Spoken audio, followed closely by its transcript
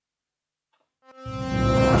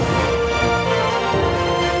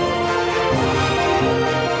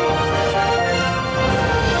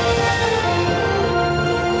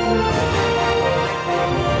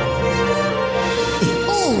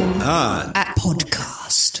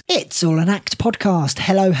podcast. It's All an Act podcast.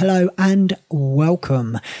 Hello, and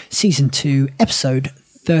welcome. Season 2, episode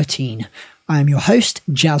 13. I am your host,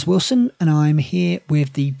 Jazz Wilson, and I'm here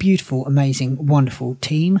with the beautiful, amazing, wonderful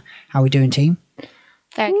team. How are we doing, team?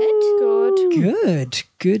 Very good.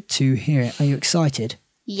 Good to hear it. Are you excited?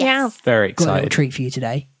 Yes. Very Got a little excited. treat for you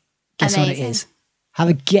today. Guess Amazing. what it is? Have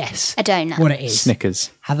a guess. I don't know. What it is.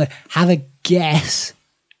 Snickers. Have a guess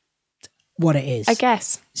what it is. I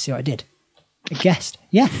guess. See what I did? A guess.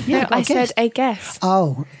 Yeah. No, got a I guess. said a guess.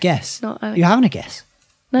 Oh, a guess. Not a- You're having a guess?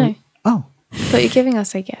 No, Oh. but you're giving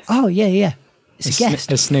us a guess. Oh, yeah. It's a guess.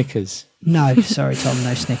 A Snickers. No, sorry, Tom.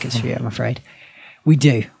 No Snickers for you, I'm afraid. We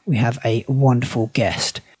do. We have a wonderful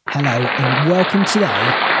guest. Hello, and welcome today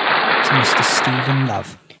to Mr. Stephen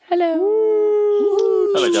Love. Hello.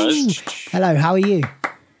 Hello, guys. Hello, how are you?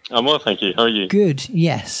 I'm well, thank you. How are you? Good.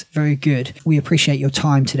 Yes, very good. We appreciate your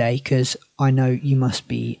time today because I know you must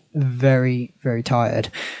be very, very tired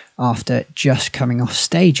after just coming off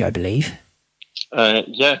stage, I believe.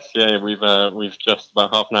 Yes, we've just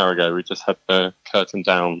about half an hour ago. We just had the curtain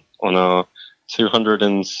down on our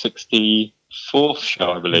 264th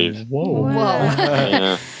show, I believe. Whoa.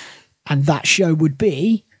 Yeah. And that show would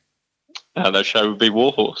be That show would be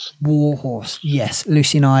Warhorse. Warhorse. Yes,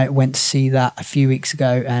 Lucy and I went to see that a few weeks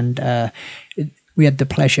ago, and we had the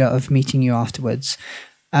pleasure of meeting you afterwards.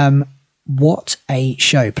 What a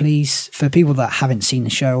show. Please, for people that haven't seen the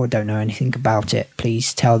show or don't know anything about it,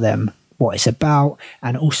 please tell them what it's about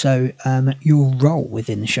and also your role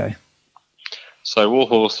within the show. So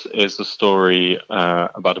Warhorse is the story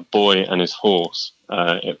about a boy and his horse.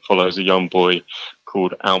 It follows a young boy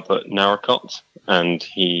called Albert Narracott, and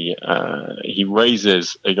he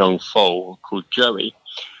raises a young foal called Joey.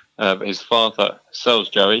 His father sells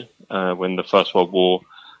Joey when the First World War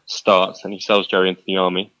starts, and he sells Joey into the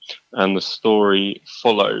army. And the story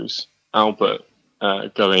follows Albert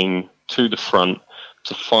going to the front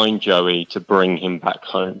to find Joey to bring him back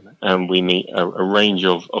home. And we meet a range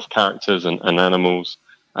of characters and animals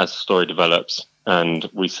as the story develops, and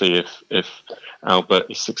we see if Albert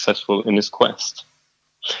is successful in his quest.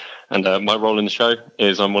 And my role in the show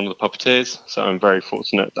is I'm one of the puppeteers, so I'm very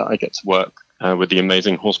fortunate that I get to work with the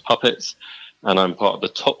amazing horse puppets, and I'm part of the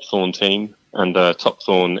Topthorn team. And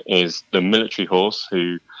Topthorn is the military horse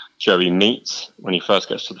who Joey meets when he first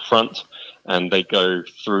gets to the front, and they go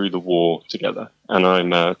through the war together. And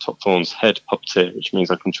I'm Topthorn's head puppeteer, which means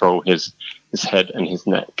I control his head and his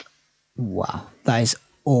neck. Wow, that is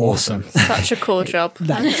awesome. Such a cool job.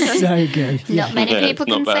 That's so good. Not many Yeah, people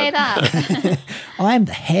it's can not say bad. that. I am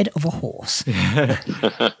the head of a horse.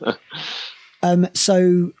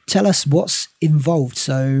 So tell us what's involved.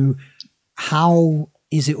 So how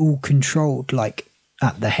is it all controlled, like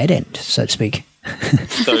at the head end, so to speak?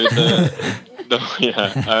 So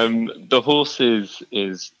the horse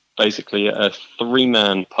is basically a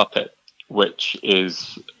 3-man puppet, which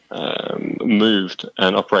is moved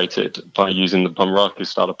and operated by using the bunraku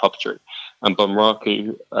style of puppetry. And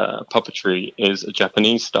bunraku puppetry is a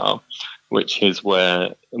Japanese style, which is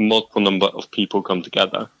where a multiple number of people come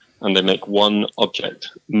together and they make one object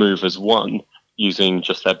move as one using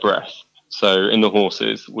just their breath. So in the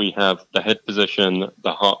horses, we have the head position,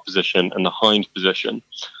 the heart position, and the hind position.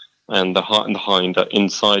 And the heart and the hind are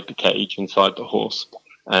inside the cage, inside the horse.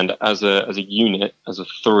 And as a unit, as a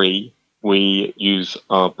 3, we use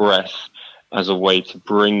our breath as a way to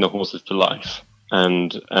bring the horses to life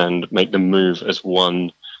and make them move as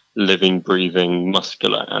one living, breathing,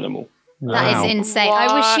 muscular animal. That Wow. is insane.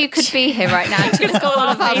 I wish you could be here right now to look at all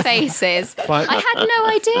of our faces. By- I had no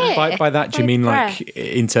idea. By that, do you By mean breath. like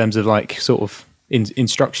in terms of like sort of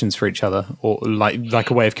instructions for each other, or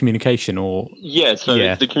like a way of communication, or Yeah, so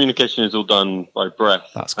Yeah. the communication is all done by breath.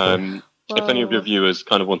 That's cool. If any of your viewers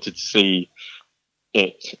kind of wanted to see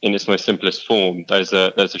it in its most simplest form, there's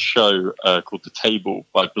a show called The Table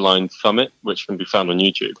by Blind Summit, which can be found on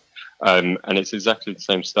YouTube. And it's exactly the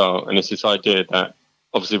same style. And it's this idea that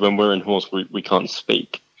obviously when we're in horse, we can't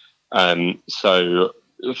speak. So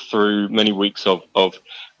through many weeks of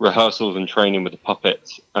rehearsals and training with the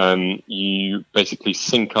puppets, you basically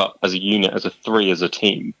sync up as a unit, as a 3, as a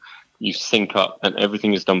team. You sync up and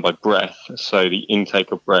everything is done by breath. So the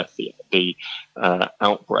intake of breath, the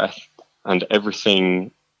out breath, and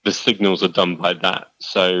everything, the signals are done by that.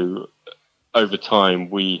 So over time,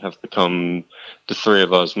 we have become, the 3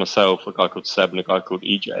 of us, myself, a guy called Seb, and a guy called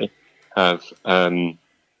EJ, have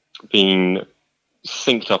been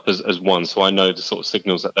synced up as one. So I know the sort of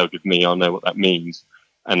signals that they'll give me. I know what that means.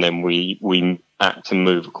 And then we act and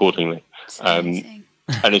move accordingly. It's amazing.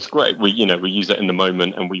 And it's great. We use it in the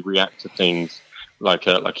moment and we react to things like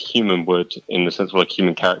a human would, in the sense of like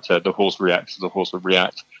human character. The horse reacts as the horse would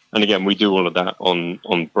react. And again, we do all of that on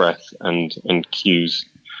breath and cues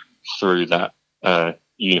through that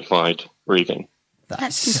unified breathing.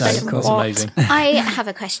 That's so incredible. cool. That's amazing. I have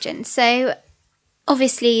a question. So,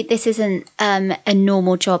 obviously, this isn't a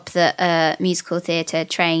normal job that a musical theatre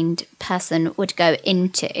trained person would go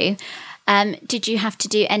into. Did you have to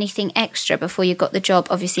do anything extra before you got the job,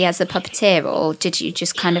 obviously, as a puppeteer, or did you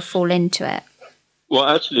just kind of fall into it? Well,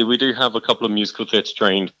 actually, we do have a couple of musical theatre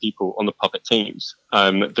trained people on the puppet teams.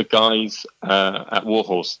 The guys at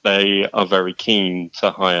Warhorse, they are very keen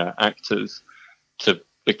to hire actors to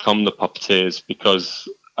become the puppeteers, because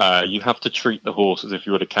you have to treat the horse as if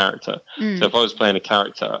you were a character. So if I was playing a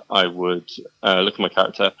character, I would look at my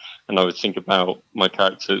character and I would think about my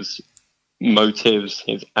character's motives,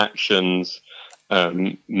 his actions,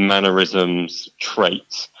 mannerisms,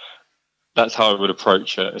 traits. That's how I would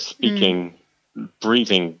approach a speaking,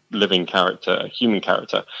 breathing, living character, a human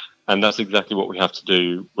character. And that's exactly what we have to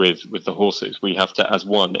do with the horses. We have to, as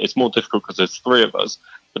one, it's more difficult because there's three of us,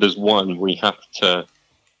 but as one, we have to,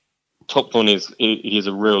 Top Thorn he is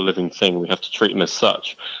a real living thing. We have to treat him as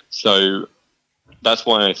such. So that's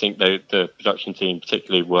why I think the production team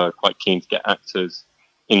particularly were quite keen to get actors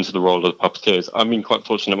into the role of the puppeteers. I've been quite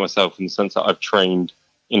fortunate myself in the sense that I've trained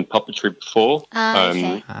in puppetry before.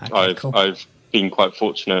 Okay. Cool. I've been quite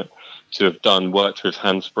fortunate to have worked with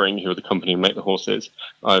Handspring, who are the company who make the horses.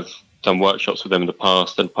 I've done workshops with them in the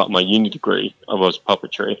past, and part of my uni degree I was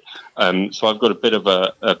puppetry. So I've got a bit of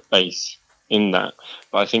a base in that.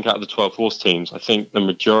 But I think out of the 12 horse teams, I think the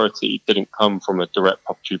majority didn't come from a direct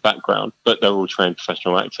puppetry background, but they're all trained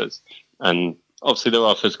professional actors. And obviously there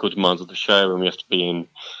are physical demands of the show, and we have to be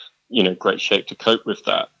in, great shape to cope with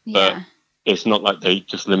that. But it's not like they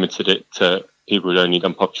just limited it to people who'd only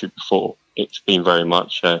done puppetry before. It's been very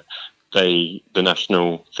much the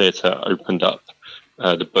National Theatre opened up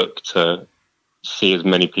the book to see as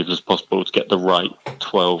many people as possible to get the right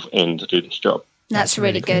 12 in to do this job. That's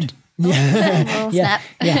really good. Yeah, Snap.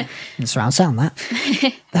 yeah. And surround sound that.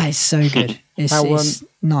 That is so good. It's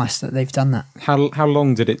nice that they've done that. How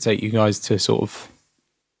long did it take you guys to sort of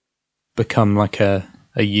become like a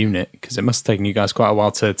unit? Because it must have taken you guys quite a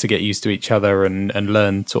while to get used to each other and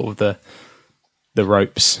learn sort of the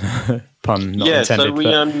ropes. Pun not intended.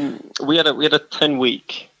 So we had a 10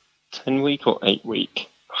 week or 8 week.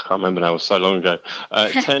 I can't remember now. It was so long ago.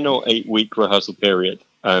 10 or 8 week rehearsal period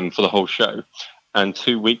for the whole show. And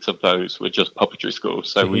 2 weeks of those were just puppetry school.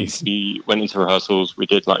 So we went into rehearsals. We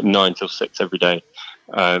did like 9 till 6 every day.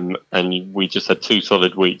 And we just had 2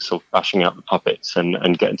 solid weeks of bashing out the puppets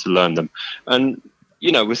and getting to learn them. And,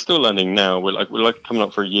 we're still learning now. We're like coming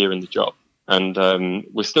up for a year in the job. And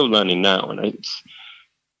we're still learning now. And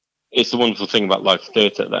it's the wonderful thing about live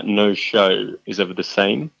theatre that no show is ever the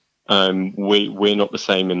same. We're not the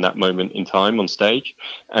same in that moment in time on stage,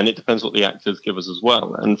 and it depends what the actors give us as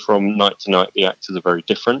well. And from night to night, the actors are very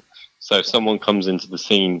different. So if someone comes into the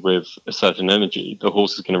scene with a certain energy, the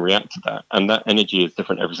horse is going to react to that, and that energy is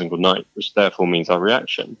different every single night, which therefore means our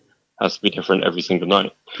reaction has to be different every single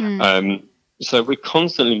night. So we're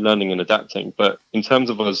constantly learning and adapting. But in terms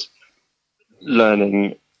of us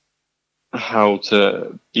learning how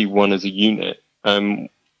to be one as a unit,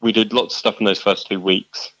 we did lots of stuff in those first 2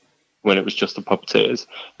 weeks when it was just the puppeteers.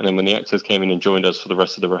 And then when the actors came in and joined us for the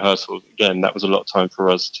rest of the rehearsals, again, that was a lot of time for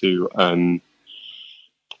us to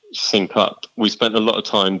sync up. We spent a lot of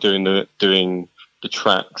time doing the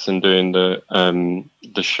tracks and doing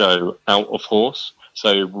the show out of horse.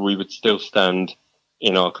 So we would still stand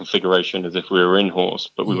in our configuration as if we were in horse,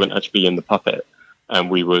 but we wouldn't actually be in the puppet. And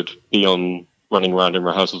we would be running around in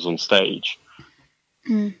rehearsals on stage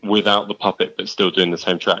without the puppet, but still doing the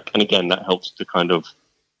same track. And again, that helps to kind of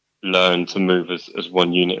learn to move as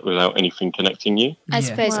one unit without anything connecting you. I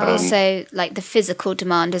suppose also like the physical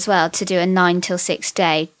demand as well, to do a 9 till 6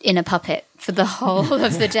 day in a puppet for the whole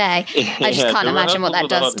of the day. I just can't imagine what that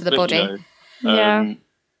does to the body.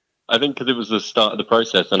 I think because it was the start of the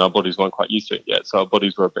process and our bodies weren't quite used to it yet, so our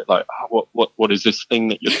bodies were a bit like, what is this thing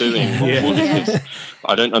that you're doing? What is this?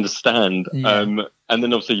 I don't understand. And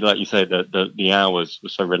then obviously, like you say, the hours were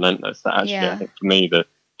so relentless that actually I think for me the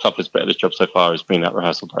toughest bit of this job so far has been that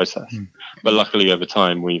rehearsal process. But luckily over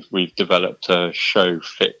time we've developed a show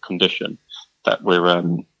fit condition that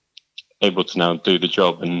we're able to now do the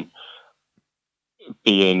job and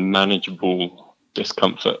be in manageable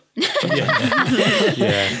discomfort.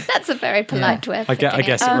 That's a very polite way. I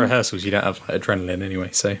guess at rehearsals you don't have like adrenaline anyway,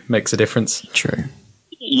 so it makes a difference. True.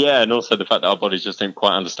 Yeah, and also the fact that our bodies just didn't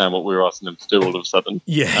quite understand what we were asking them to do all of a sudden.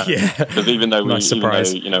 Yeah. Because even though all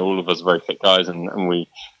of us are very fit guys and we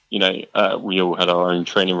we all had our own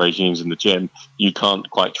training regimes in the gym. You can't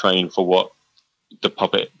quite train for what the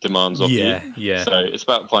puppet demands of you. Yeah. So it's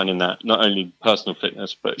about finding that not only personal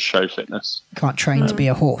fitness but show fitness. Can't train to be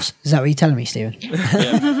a horse. Is that what you're telling me, Stephen?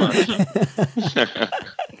 Yeah,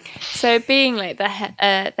 So being like the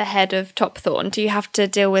head of Top Thorn, do you have to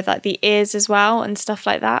deal with like the ears as well and stuff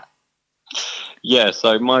like that? yeah.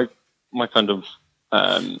 So my kind of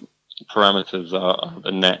parameters are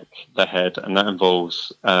the neck, the head, and that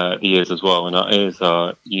involves the ears as well. And our ears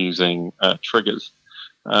are using triggers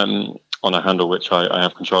on a handle which I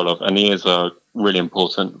have control of, and the ears are really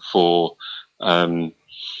important for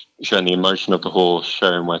showing the emotion of the horse,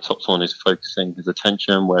 showing where Top Thorn is focusing his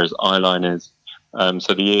attention, where his eye line is.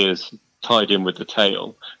 So the ears tied in with the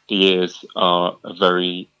tail, the ears are a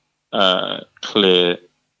very clear,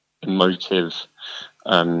 emotive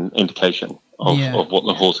indication of what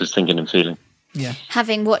the horse is thinking and feeling. Yeah.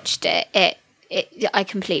 Having watched it, I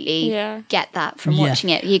completely get that from watching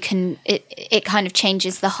it. You can it kind of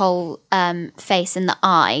changes the whole face and the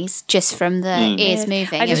eyes just from the ears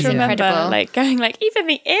moving. I just remember incredible. like going like even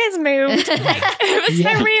the ears moved. Like, it was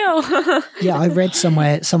so real. Yeah, I read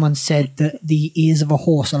somewhere someone said that the ears of a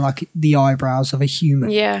horse are like the eyebrows of a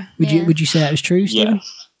human. Yeah. Would you say that was true, Stephen?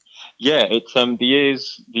 Yes. Yeah, it's the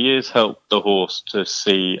ears help the horse to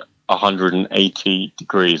see 180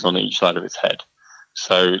 degrees on each side of its head.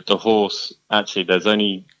 So the horse, actually,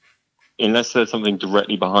 unless there's something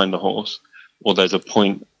directly behind the horse, or there's a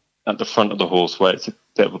point at the front of the horse where it's a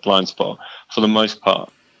bit of a blind spot, for the most part,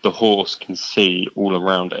 the horse can see all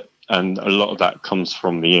around it. And a lot of that comes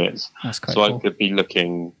from the ears. That's quite So cool. I could be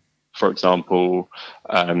looking, for example,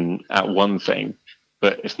 at one thing,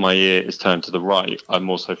 but if my ear is turned to the right, I'm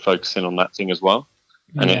also focusing on that thing as well.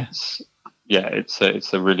 And it's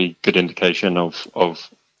a really good indication of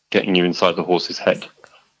getting you inside the horse's head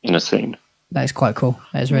in a scene. That is quite cool.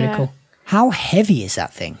 That is really cool. How heavy is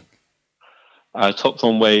that thing? Top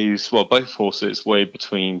Thorn weighs, both horses weigh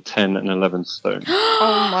between 10 and 11 stone.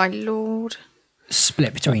 Oh my lord.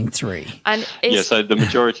 Split between 3. And So the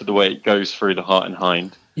majority of the weight goes through the heart and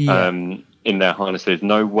hind in their harnesses.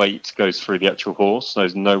 No weight goes through the actual horse.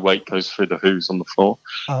 There's no weight goes through the hooves on the floor.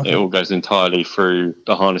 Oh, okay. It all goes entirely through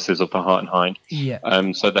the harnesses of the heart and hind.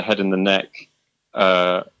 Yeah. So the head and the neck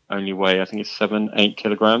only weigh, I think it's 7-8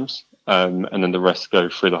 kilograms. And then the rest go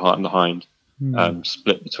through the heart and the hind,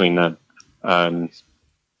 split between them. I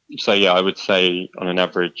would say on an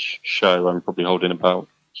average show, I'm probably holding about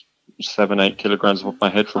 7-8 kilograms off my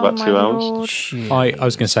head for about 2 hours. Shit. I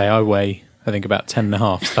was going to say I weigh, I think, about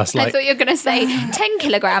 10.5. That's I like thought you were going to say 10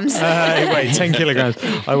 kilograms. I weigh 10 kilograms.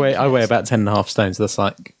 I weigh about 10.5 stones. That's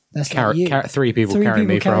like three people carrying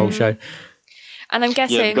me for a whole show. And I'm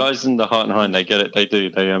guessing the guys in the heart and hind, they get it. They do.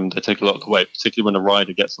 They take a lot of the weight, particularly when a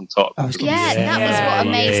rider gets on top. That was what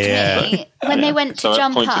amazed me. When they went to so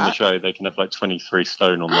jump at points in the up. show, they can have like 23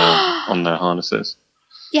 stone on their harnesses.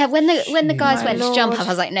 Yeah, when the guys went to jump up, I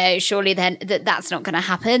was like, no, surely then that's not going to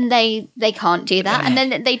happen. They can't do that, and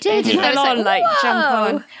then they did. And I was full on, jump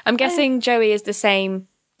 "Whoa." on. I'm guessing Joey is the same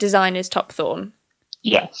design as Top Thorn.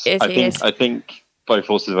 Yes, Yes, he is. I think both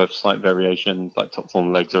horses have slight variations. Like Top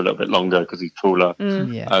Thorn's legs are a little bit longer because he's taller.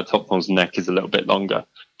 Top Thorn's neck is a little bit longer,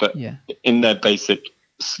 but in their basic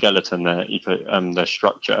skeleton, their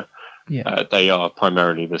structure, they are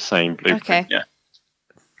primarily the same blueprint. Okay. Yeah.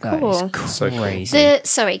 That is So cool.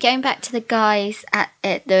 crazy. Going back to the guys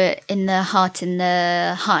in the heart and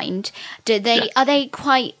the hind. Are they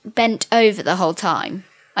quite bent over the whole time?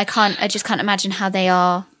 I just can't imagine how they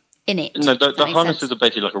are in it. No, the harnesses are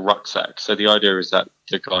basically like a rucksack. So the idea is that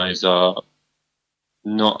the guys are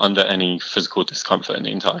not under any physical discomfort in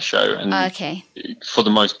the entire show. And Okay. for the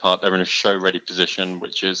most part, they're in a show-ready position,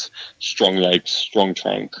 which is strong legs, strong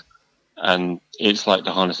trunk. And it's like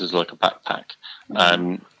the harnesses are like a backpack.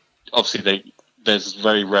 Obviously, there's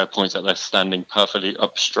very rare points that they're standing perfectly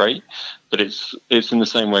up straight, but it's in the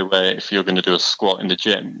same way where if you're going to do a squat in the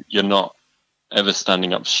gym, you're not ever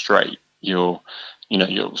standing up straight. You're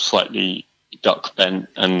slightly duck bent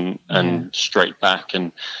and straight back,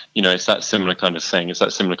 and it's that similar kind of thing. It's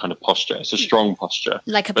that similar kind of posture. It's a strong posture,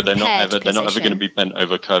 Like a but they're not ever position. going to be bent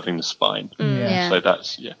over, curving the spine. Yeah. So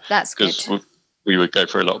that's That's good. we would go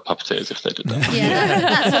for a lot of puppeteers if they did that. Yeah,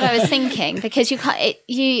 that's what I was thinking, because you can't.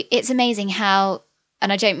 It's amazing how,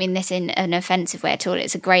 and I don't mean this in an offensive way at all.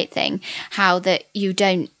 It's a great thing how that you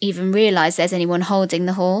don't even realise there's anyone holding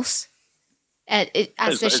the horse.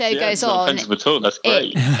 as the show goes it's not on, offensive at all. That's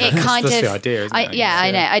great. it kind That's of the idea, isn't it?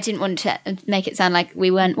 I know. I didn't want to make it sound like we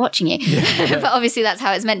weren't watching you, but obviously that's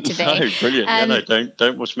how it's meant to be. No, brilliant.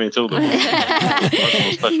 Don't watch me at all. That's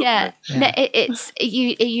more special Yeah, to me. no, it's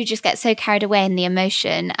you just get so carried away in the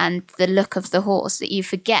emotion and the look of the horse that you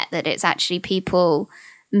forget that it's actually people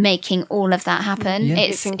making all of that happen. Yeah.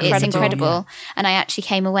 It's incredible. incredible. And I actually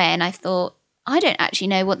came away and I thought, I don't actually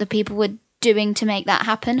know what the people were doing to make that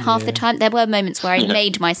happen half the time. There were moments where I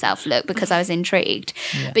made myself look because I was intrigued,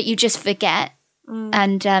 but you just forget.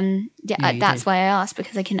 And that's why I asked,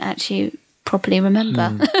 because I can actually properly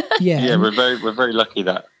remember. Yeah, we're very lucky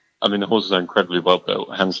that, I mean, the horses are incredibly well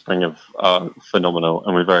built. Handspring are phenomenal,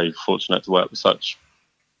 and we're very fortunate to work with such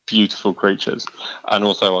beautiful creatures. And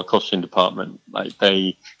also our costume department, like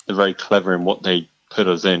they're very clever in what they put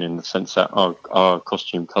us in the sense that our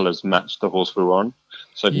costume colours match the horse we're on.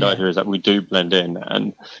 So the idea is that we do blend in,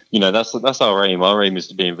 and that's our aim. Our aim is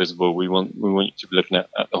to be invisible. We want you to be looking at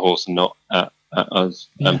the horse and not at us.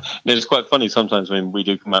 And it's quite funny sometimes when we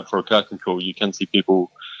do come out for a curtain call, you can see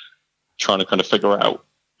people trying to kind of figure out,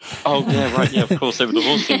 oh yeah, right, yeah, of course they were the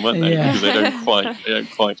horse team, weren't they? Yeah. Because they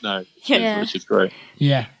don't quite know, which is great.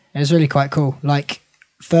 Yeah, it's really quite cool. Like,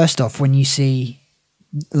 first off, when you see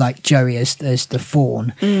like Joey as the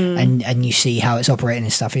fawn and you see how it's operating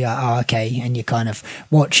and stuff, you're like, oh, okay. And you're kind of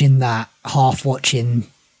watching that, half watching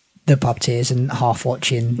the puppeteers and half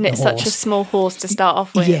watching And the it's horse. such a small horse to start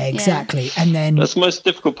off with. Yeah, exactly. And then That's the most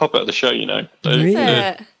difficult puppet of the show, you know. Really?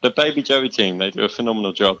 The Baby Joey team, they do a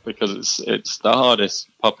phenomenal job because it's the hardest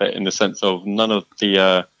puppet in the sense of none of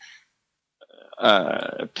the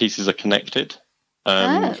pieces are connected.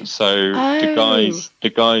 So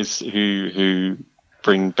the guys who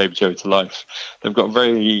bring Baby Joey to life, they've got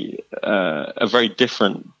a very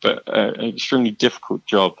different but extremely difficult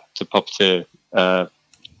job to puppeteer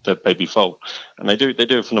the baby foal, and they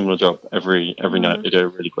do a phenomenal job every night. They do a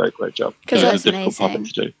really great job. 'Cause It's that's a difficult puppet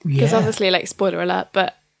to do. Because obviously, like, spoiler alert,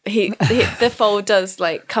 but the foal does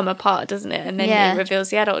like come apart, doesn't it? And then it reveals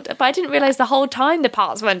the adult. But I didn't realise the whole time the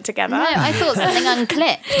parts went together. No, I thought something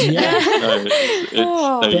unclipped.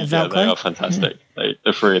 No, Bit of they Velcro. are fantastic.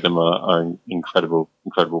 The three of them are incredible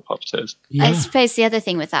puppeteers. I suppose the other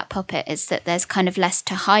thing with that puppet is that there's kind of less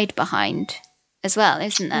to hide behind as well,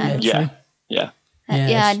 isn't there? Yeah.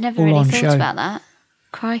 Yeah, I'd it's never all really on thought show. about that.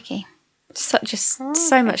 Crikey.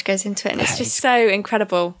 So much goes into it, and it's just so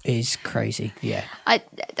incredible. is crazy. Yeah. I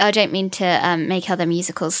don't mean to make other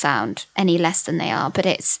musicals sound any less than they are, but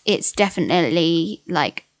it's definitely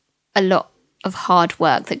like a lot of hard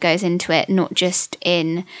work that goes into it, not just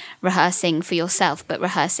in rehearsing for yourself, but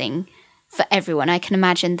rehearsing for everyone. I can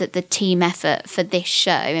imagine that the team effort for this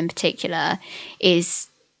show in particular is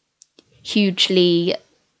hugely,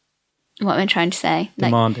 what am I trying to say?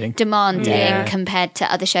 Demanding. Demanding compared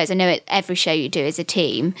to other shows. I know every show you do is a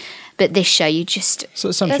team, but this show you just...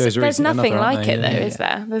 So some shows are There's easier than nothing other, aren't like they? it, though, Yeah. is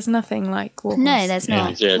there? There's nothing like Warhorse. No, there's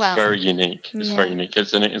not. Yeah, it's Well, very unique. It's very unique.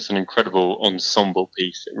 It's an incredible ensemble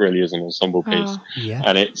piece. It really is an ensemble piece, Yeah.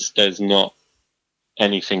 and there's not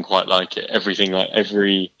anything quite like it.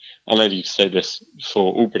 I know you say this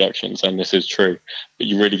for all productions, and this is true, but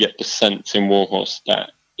you really get the sense in Warhorse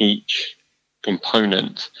that each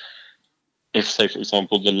component, if, say, for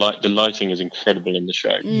example, the lighting is incredible in the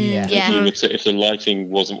show. Yeah. If the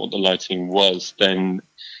lighting wasn't what the lighting was, then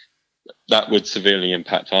that would severely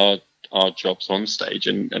impact our jobs on stage,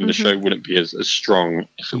 and the show wouldn't be as strong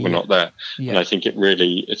if it were not there. Yeah. And I think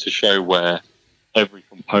it's a show where every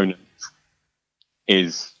component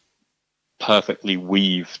is perfectly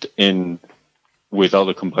weaved in with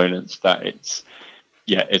other components, that it's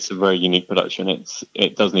a very unique production.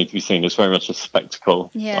 It does need to be seen. It's very much a spectacle.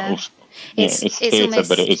 Yeah. It's theatre, almost,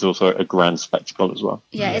 but it is also a grand spectacle as well.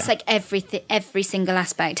 Yeah, it's like every single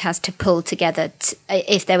aspect has to pull together.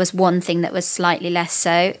 If there was one thing that was slightly less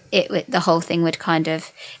so, the whole thing would kind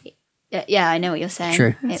of... Yeah, I know what you're saying.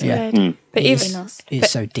 True. It Yeah. would But be even lost.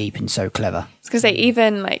 It's so deep and so clever. I was going to say,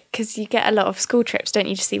 even like, because you get a lot of school trips, don't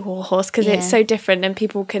you, to see Warhorse? Because it's Yeah. so different, and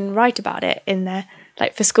people can write about it in there,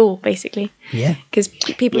 like for school, basically. Yeah. Because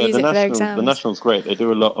people use it for their exams. The National's great. They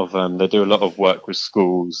do a lot of work with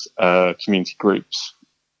schools, community groups,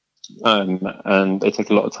 and they take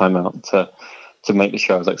a lot of time out to make the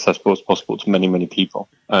show as accessible as possible to many people.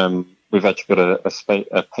 We've actually got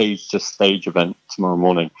a page to stage event tomorrow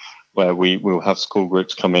morning, where we will have school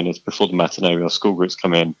groups come in. It's before the matinee. We'll have school groups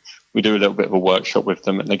come in. We do a little bit of a workshop with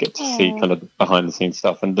them, and they get to see kind of behind the scenes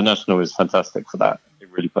stuff. And the National is fantastic for that. They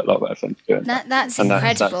really put a lot of effort into doing that. That's And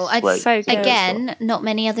incredible. that's great. So good. Again, not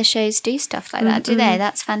many other shows do stuff like that, do they?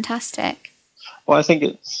 That's fantastic. Well, I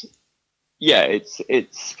think yeah,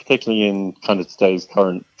 it's particularly in kind of today's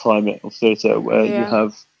current climate of theatre where you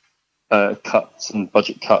have cuts and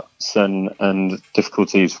budget cuts and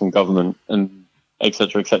difficulties from government and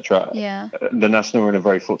etc. etc. Yeah. The National are in a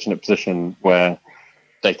very fortunate position where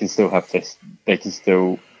they can still have this. They can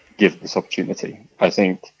still give this opportunity. I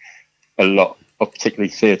think a lot of particularly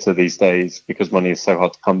theatre these days, because money is so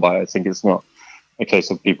hard to come by. I think it's not a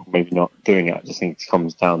case of people maybe not doing it. I just think it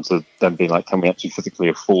comes down to them being like, can we actually physically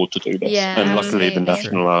afford to do this? Yeah, and luckily absolutely. the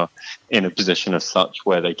National are in a position as such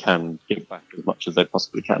where they can give back as much as they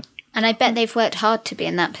possibly can. And I bet they've worked hard to be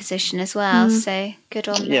in that position as well. So good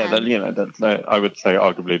on them. Yeah, I would say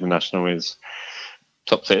arguably the National is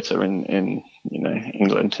top theatre in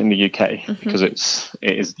England, in the UK, because it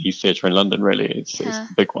is the theatre in London. Really, it's the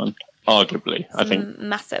big one. Arguably, I think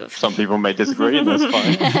massive. Some people may disagree, and that's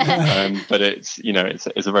fine. But it's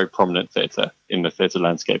a very prominent theatre in the theatre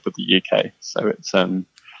landscape of the UK. So it's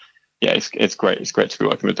it's great. It's great to be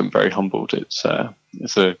working with them. Very humbled. It's a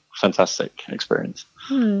fantastic experience.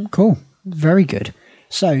 Cool, very good.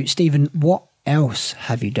 So, Stephen, what else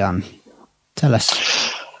have you done? Tell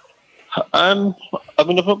us. I mean,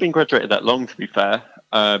 I've not been graduated that long, to be fair.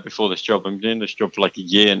 Before this job, I'm doing this job for like a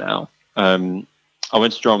year now. I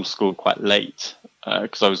went to drama school quite late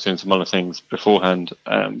because I was doing some other things beforehand,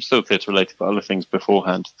 still theatre related, but other things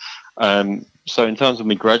beforehand. So in terms of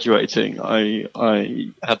me graduating, I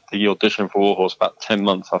had the audition for Warhorse about 10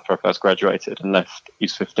 months after I first graduated and left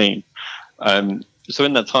East 15. So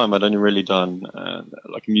in that time, I'd only really done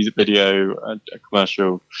like a music video, a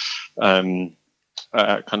commercial, kind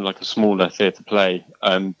of like a smaller theatre play.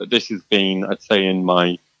 But this has been, I'd say, in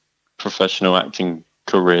my professional acting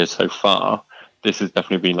career so far, this has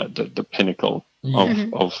definitely been like the pinnacle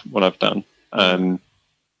of what I've done.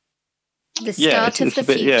 The start of the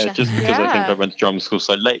future. Yeah, just because I think I went to drama school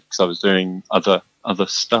so late because I was doing other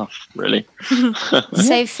stuff, really.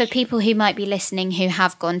 So for people who might be listening who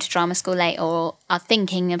have gone to drama school late or are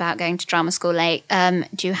thinking about going to drama school late,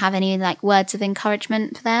 do you have any like words of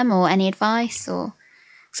encouragement for them or any advice? Or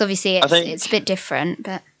because obviously it's a bit different,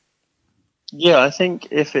 but yeah, I think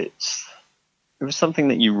if it's something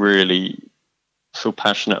that you really feel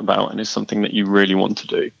passionate about and it's something that you really want to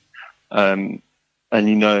do, and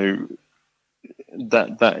you know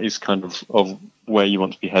that is kind of where you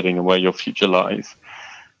want to be heading and where your future lies.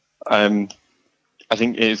 I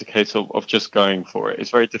think it is a case of just going for it. It's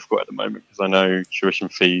very difficult at the moment because I know tuition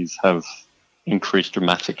fees have increased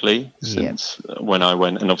dramatically since when I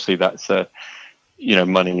went, and obviously that's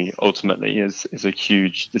money ultimately is a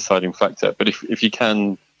huge deciding factor. But if you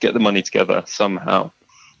can get the money together somehow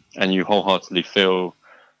and you wholeheartedly feel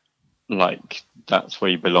like that's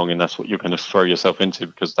where you belong and that's what you're going to throw yourself into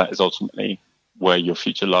because that is ultimately where your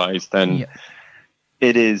future lies, then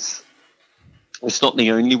it's not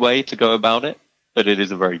the only way to go about it, but it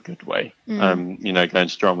is a very good way. Going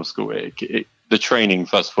to drama school, the training,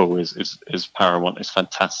 first of all, is paramount. It's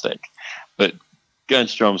fantastic. But going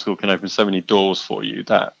to drama school can open so many doors for you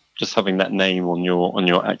that just having that name on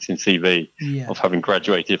your acting CV of having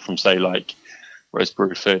graduated from, say, like Rosebrew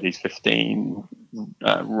 30s 15,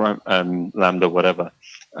 Lambda, whatever,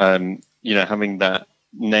 having that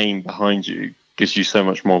name behind you gives you so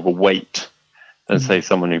much more of a weight than, say,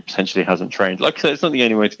 someone who potentially hasn't trained. Like I said, it's not the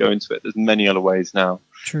only way to go into it. There's many other ways now.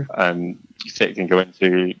 True. You can go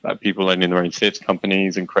into people owning their own theatre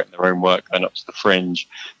companies and creating their own work, going up to the Fringe.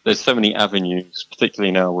 There's so many avenues,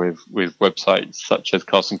 particularly now with websites such as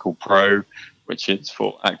Casting Call Pro, which is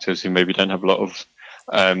for actors who maybe don't have a lot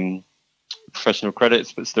of professional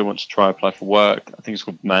credits but still want to try apply for work. I think it's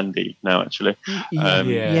called Mandy now, actually.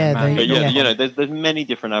 There's many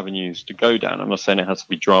different avenues to go down. I'm not saying it has to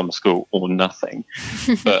be drama school or nothing,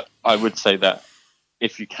 but I would say that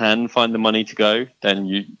if you can find the money to go, then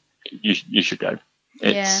you should go.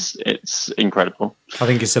 It's incredible. I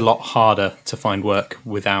think it's a lot harder to find work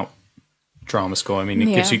without drama school. I mean,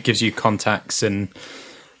 it gives you contacts and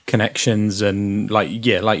connections and like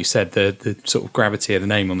you said, the sort of gravity of the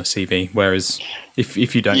name on the CV. Whereas if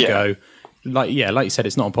you don't go, like you said,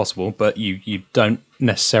 it's not impossible, but you don't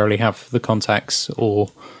necessarily have the contacts or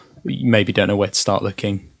you maybe don't know where to start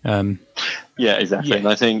looking. Exactly. And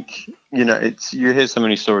I think you hear so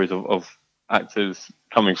many stories of actors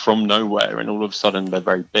coming from nowhere and all of a sudden they're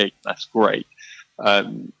very big. That's great. But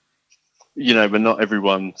not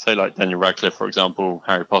everyone, say like Daniel Radcliffe, for example,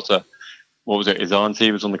 Harry Potter. What was it? His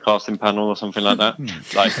auntie was on the casting panel or something like that.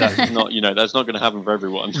 Like that's not, that's not going to happen for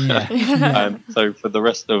everyone. So for the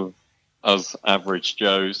rest of us average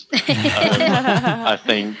Joes,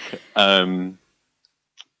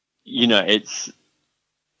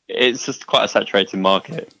 it's just quite a saturated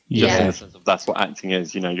market. Just in Yeah. the sense of that's what acting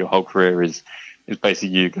is. Your whole career is basically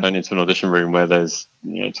you going into an audition room where there's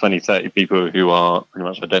 20, 30 people who are pretty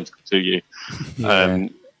much identical to you. Yeah.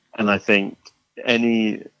 And I think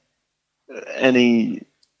any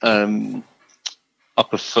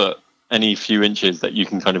upper foot, any few inches that you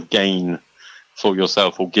can kind of gain for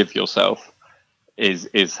yourself or give yourself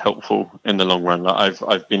is helpful in the long run. Like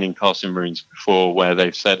I've been in casting rooms before where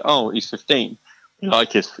they've said, "Oh, he's 15. We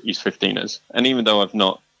like his 15ers," and even though I've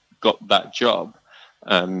not got that job,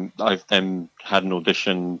 I've then had an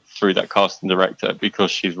audition through that casting director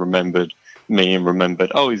because she's remembered me and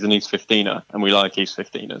remembered, oh, he's an East 15er and we like East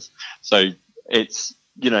 15ers. So it's,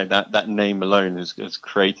 that name alone has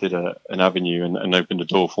created an avenue and opened a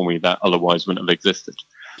door for me that otherwise wouldn't have existed.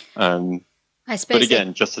 I suppose. But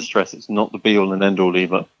again, just to stress, it's not the be all and end all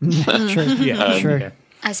either. True. Yeah. True. Yeah.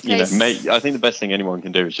 I suppose. I think the best thing anyone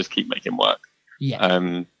can do is just keep making work.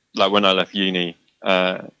 Yeah. Like when I left uni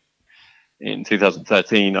in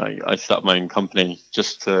 2013, I set up my own company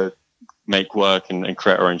just to make work and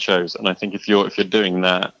create our own shows. And I think if you're doing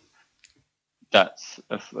that, that's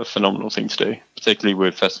a phenomenal thing to do, particularly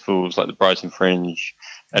with festivals like the Brighton Fringe,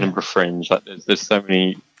 Edinburgh Fringe. Like there's so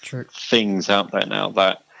many things out there now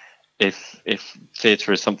that if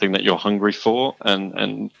theatre is something that you're hungry for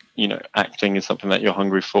and acting is something that you're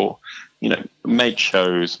hungry for, make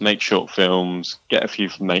shows, make short films, get a few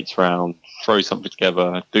mates around, throw something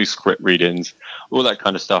together, do script readings, all that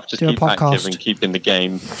kind of stuff. Just keep active and keep in the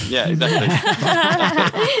game. Yeah, exactly.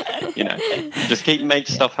 Just make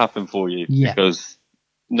stuff happen for you because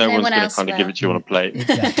no one's going to kind of give it to you on a plate.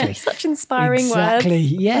 Exactly. Such inspiring Exactly.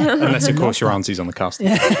 words. Yeah. Unless, of course, your auntie's on the cast.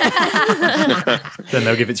 Then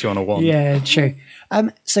they'll give it to you on a wand. Yeah, true.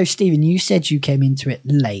 So, Stephen, you said you came into it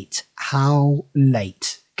late. How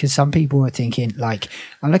late? Because some people are thinking, like,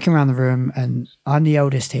 I'm looking around the room and I'm the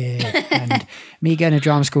oldest here, and me going to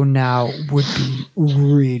drama school now would be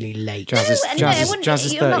really late. Jazz is You're not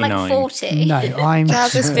 39. like 40. No, I'm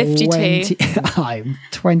Jazz is 52. I'm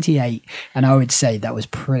 28, and I would say that was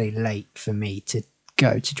pretty late for me to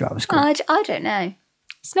go to drama school. I don't know.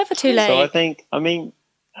 It's never too late. So I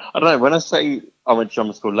don't know. When I say I went to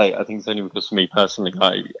drama school late, I think it's only because for me personally,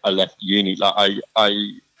 I left uni. Like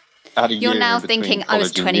I had a year You're now in between thinking I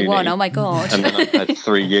was college and 21. uni, Oh my god. and then I had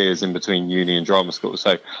 3 years in between uni and drama school.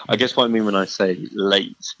 So I guess what I mean when I say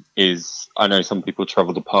late is I know some people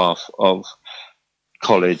travel the path of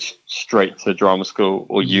college straight to drama school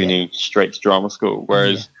or uni straight to drama school,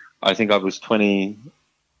 whereas I think I was 20.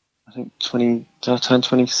 Did I turn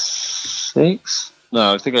 26?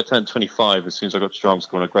 No, I think I turned 25 as soon as I got to drama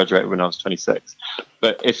school and I graduated when I was 26.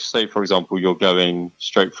 But if, say, for example, you're going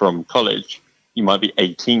straight from college, you might be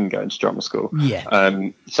 18 going to drama school. Yeah.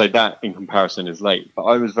 So that in comparison is late. But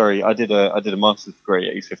I did a master's degree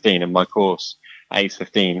at East 15, and my course at East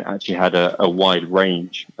 15 actually had a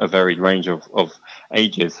varied range of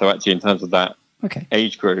ages. So actually in terms of that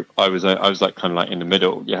age group, I was like kind of like in the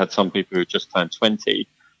middle. You had some people who just turned 20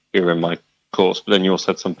 who were in my course, but then you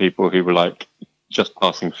also had some people who were like just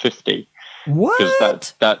passing 50. What?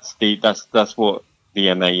 Because that's what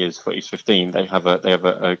the MA is for East 15. They have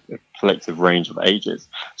a collective range of ages.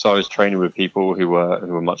 So I was training with people who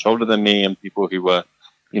were much older than me and people who were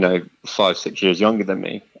 5-6 years younger than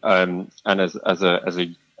me. And as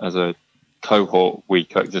a cohort, we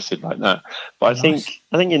coexisted like that. But I think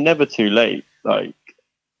you're never too late. Like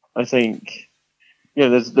I think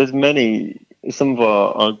there's many. Some of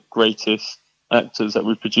our greatest actors that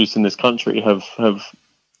we've produced in this country have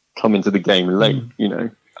come into the game late.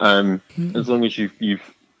 As long as you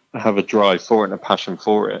have a drive for it and a passion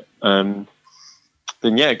for it, then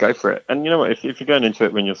go for it. And you know what, if you're going into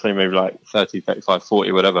it when you're saying maybe like 30, 35,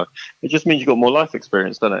 40, whatever, it just means you've got more life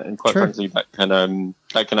experience, doesn't it? And quite frankly, that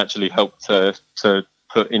can actually help to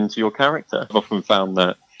put into your character. I've often found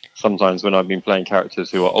that sometimes when I've been playing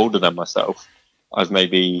characters who are older than myself, I've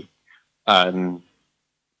maybe found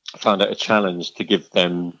it a challenge to give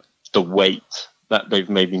them the weight that they've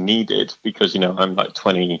maybe needed because, I'm like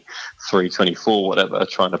 23, 24, whatever,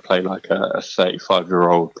 trying to play like a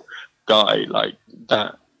 35-year-old guy. Like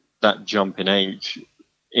that jump in age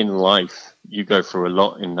in life, you go through a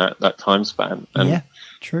lot in that time span. And,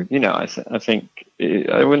 true. I think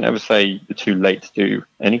I wouldn't ever say too late to do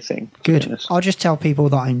anything. Good. I'll just tell people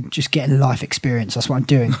that I'm just getting life experience. That's what I'm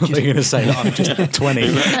doing. You're going to say that I'm just 20.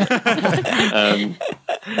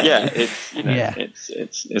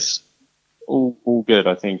 It's all good.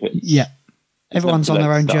 I think it's everyone's on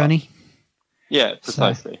their own journey. Yeah,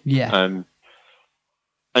 precisely. So,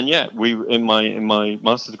 and we in my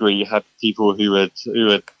master's degree, you had people who had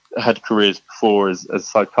had careers before as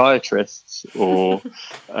psychiatrists or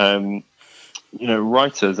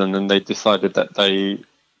writers, and then they decided that they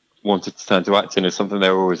wanted to turn to acting as something they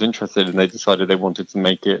were always interested in. They decided they wanted to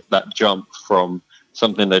make it that jump from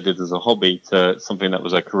something they did as a hobby to something that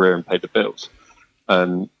was a career and paid the bills.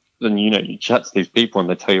 Then you chat to these people and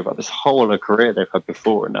they tell you about this whole other career they've had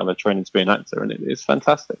before, and now they're training to be an actor, and it's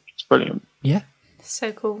fantastic. It's brilliant. Yeah.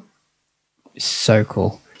 So cool. So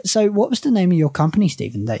cool. So what was the name of your company,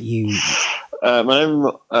 Stephen, that you... the name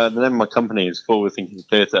of my company is Forward Thinking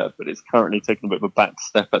Theatre, but it's currently taking a bit of a back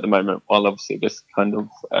step at the moment, while obviously this kind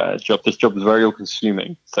of job is very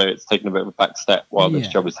all-consuming, so it's taking a bit of a back step while this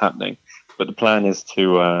job is happening. But the plan is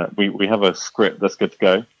to... we have a script that's good to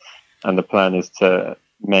go, and the plan is to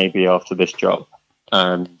maybe after this job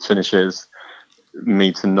finishes,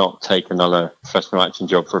 me to not take another professional acting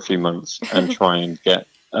job for a few months and try and get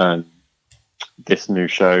this new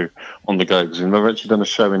show on the go, because we've never actually done a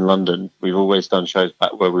show in London. We've always done shows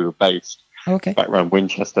back where we were based, back around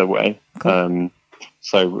Winchester way. Cool.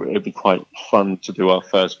 So it'd be quite fun to do our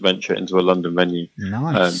first venture into a London venue.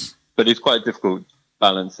 Nice. But it's quite difficult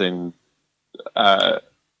balancing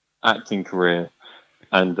acting career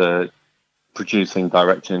and producing,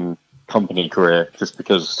 directing company career, just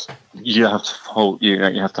because you have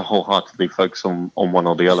to wholeheartedly focus on one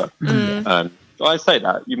or the other. I say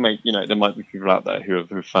that there might be people out there who have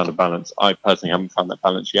found a balance. I personally haven't found that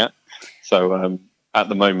balance yet. So at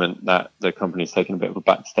the moment, that the company's taking a bit of a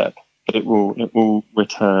back step, but it will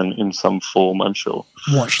return in some form, I'm sure.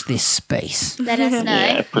 Watch this space. Let us know.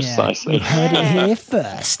 Yeah, precisely. You heard it here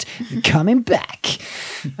first. Coming back.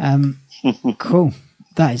 Cool.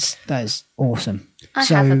 That is awesome. I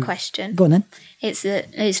have a question. Go on then.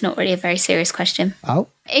 It's not really a very serious question. Oh.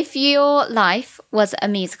 If your life was a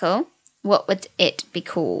musical, what would it be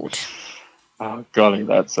called? Oh, golly,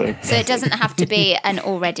 so it doesn't have to be an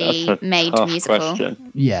already made musical.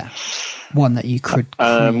 Question. Yeah. One that you could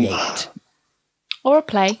create. Or a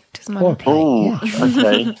play. Doesn't matter. Or a play.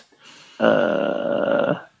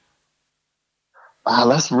 Okay.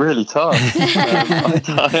 That's really tough.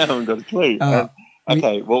 I haven't got a clue.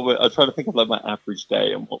 Okay, I'm trying to think of like my average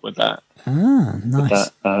day, and what would that?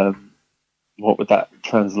 Nice. What would that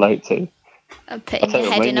translate to? Putting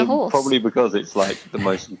your head in a horse. Probably because it's like the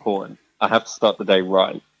most important. I have to start the day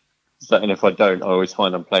right. And if I don't, I always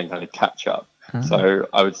find I'm playing kind of catch up. So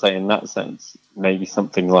I would say in that sense, maybe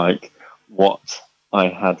something like what I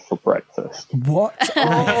had for breakfast. What?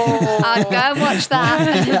 I'd go and watch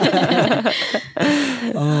that.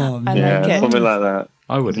 Like something like that.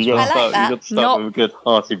 I would. You got to start with a good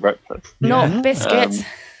hearty breakfast. Not biscuits.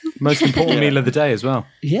 Most important meal of the day as well.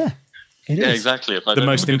 Yeah. It is. Yeah, exactly. The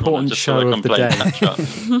most important show of the day.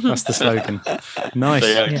 That's the slogan. Nice.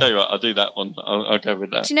 So I tell you what, I'll do that one. I'll go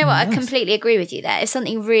with that. Do you know what? I completely agree with you there. If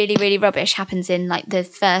something really, really rubbish happens in like the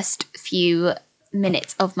first few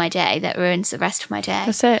minutes of my day, that ruins the rest of my day.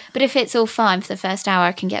 That's it. But if it's all fine for the first hour,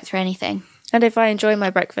 I can get through anything. And if I enjoy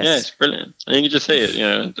my breakfast. Yeah, it's brilliant. And you can just see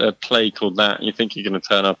it, a play called that, and you think you're going to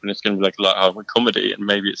turn up and it's going to be like a light-hearted comedy, and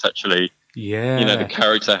maybe it's actually, the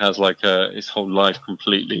character has like his whole life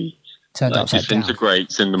completely turned upside down.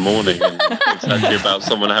 Disintegrates in the morning, and it's actually about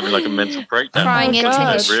someone having like a mental breakdown. Crying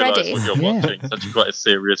into his shreddies. What you're watching. It's actually quite a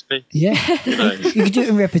serious piece. Yeah. You could do it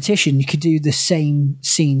in repetition. You could do the same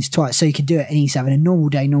scenes twice. So you could do it and he's having a normal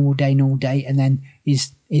day, and then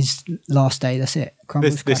his last day, that's it.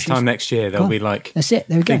 This time next year, they'll be like, that's it,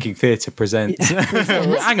 there we go. Thinking Theatre presents.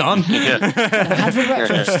 Hang on. Had for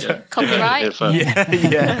breakfast. Copyright.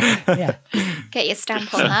 Yeah. Get your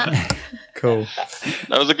stamp on that. Cool.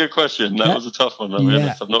 That was a good question. That was a tough one. I'll be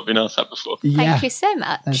honest. I've not been asked that before. Thank you so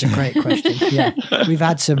much. That's a great question. Yeah. We've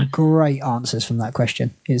had some great answers from that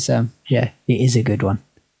question. It is a good one.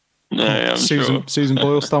 Yeah, Susan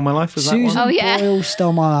Boyle Stole My Life, was that Susan one? Boyle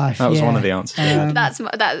Stole My Life. That was one of the answers. That's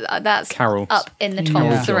Carol. up in the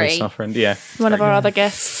top three. Suffering. Yeah. One of our other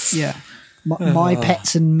guests. Yeah. My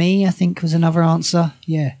Pets and Me, I think, was another answer.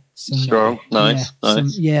 Yeah. Strong. Nice.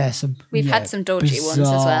 We've had some dodgy ones as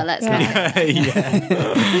well, let's be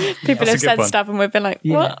People have said stuff and we've been like,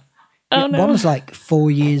 what? Oh, no. One was like 4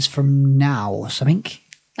 years from now or something.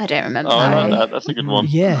 I don't remember that's a good one.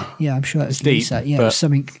 Yeah, I'm sure it's deep. Lisa. Yeah, it was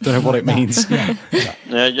something. Don't know what it means. No, I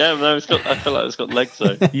feel like it's got legs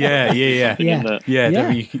though. Yeah.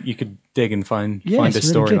 You could dig and find a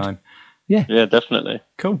storyline. Yeah, definitely.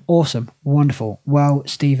 Cool. Awesome. Wonderful. Well,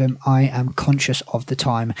 Stephen, I am conscious of the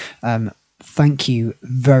time. Thank you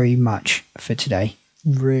very much for today.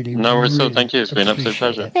 Really. No worries. Really thank you. It's been an absolute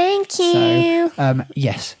pleasure. Thank you. So,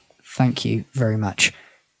 yes, thank you very much.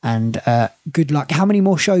 And good luck. How many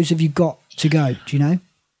more shows have you got to go? Do you know?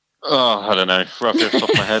 Oh, I don't know. Roughly off the top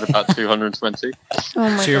of my head, about 220. Oh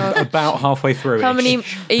my So you're god! about halfway through. How many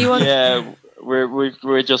are you on? Yeah,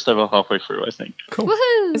 we're just over halfway through, I think.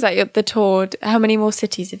 Woohoo! Is that the tour? How many more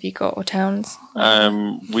cities have you got or towns?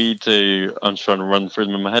 We do. I'm trying to run through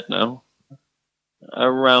them in my head now.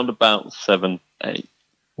 Around about 7, 8.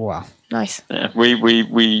 Wow. Nice. Yeah,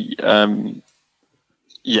 we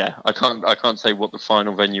yeah. I can't say what the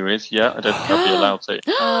final venue is yet. I don't think I'll be allowed to.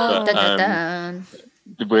 Dun, But, dun,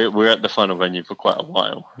 dun. we're at the final venue for quite a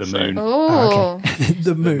while. The so- moon. Oh,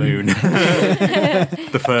 The moon.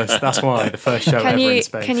 The first. That's why the first show Can ever you in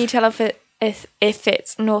space. can you tell if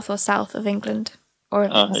it's north or south of England? Or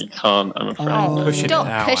I can't. I'm afraid. Oh. Pushing stop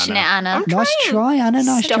it out, pushing Anna. it, Anna. Nice try, Anna.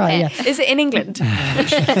 Nice Stop try. it. Yeah. is it in England? I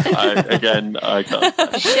can't.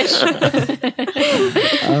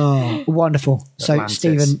 Oh, wonderful. So, Atlantis.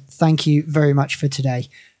 Stephen, thank you very much for today.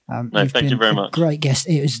 You've thank you been very a much. Great guest.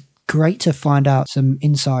 It was great to find out some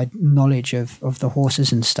inside knowledge of the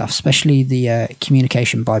horses and stuff, especially the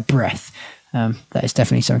communication by breath. That is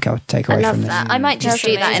definitely something I'll take I away love from this. that. I might just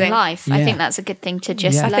That's do that in amazing. life. Yeah. I think that's a good thing to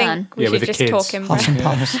just Yeah. I learn. think we Yeah, with should the just kids. talk in Huffs and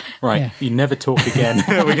puffs. Right, Yeah. you never talk again.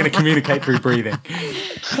 We're going to communicate through breathing.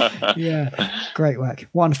 Yeah. Great work.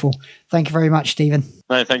 Wonderful. Thank you very much, Stephen.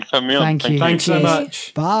 No, thank you for having me on. Thank you. Thanks so Cheers.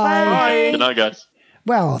 much. Bye. Good night, guys.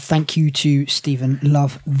 Well, thank you to Stephen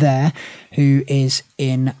Love there, who is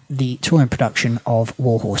in the touring production of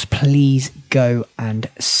Warhorse. Please go and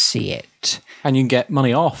see it. And you can get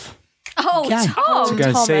money off. Oh, Okay. Tom. So go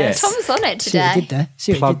and see it. Tom's on it See what today. he did there?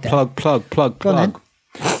 See what he did there? Plug. Go on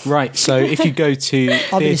Right, so if you go to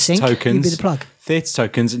I'll be the Theatre sync, you be Tokens, the plug. Theatre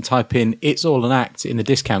Tokens, and type in "It's All an Act" in the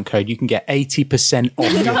discount code, you can get 80%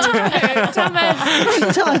 off. your How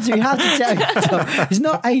many times do we have to tell you? Tom? It's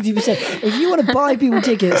not 80%. If you want to buy people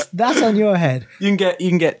tickets, that's on your head. You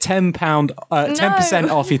can get £10, 10%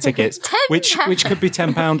 off your tickets, which could be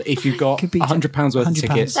 £10 if you've got Could be £100 worth of £100.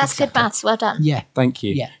 tickets. That's good maths. Well done. Yeah. Thank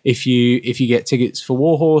you. Yeah. If you get tickets for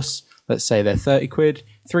Warhorse, let's say they're £30,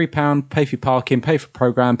 £3, pay for your parking, pay for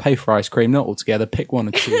programme, pay for ice cream, not all together. Pick one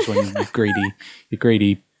and choose when you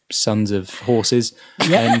greedy sons of horses.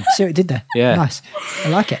 Yeah. And See what he did there? Yeah. Nice. I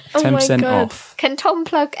like it. Oh my 10% God. off. Can Tom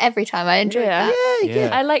plug every time? I enjoy Yeah. that. Yeah.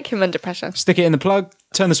 I like him under pressure. Stick it in the plug,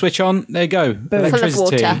 turn the switch on, there you go. Full of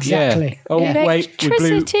water. Exactly. Yeah. Oh, Yeah. wait,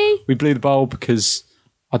 Electricity. we blew the bulb because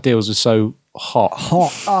our deals were so hot.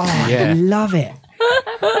 Hot. Oh, Yeah. I love it.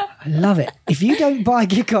 I love it. If you don't buy a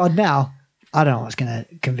gift card now, I don't know what's going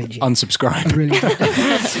to convince you. Unsubscribe. Really.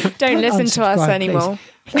 Don't listen to us unsubscribe, anymore.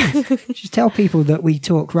 Just tell people that we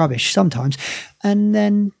talk rubbish sometimes, and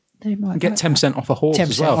then they might Get 10% off a horse 10%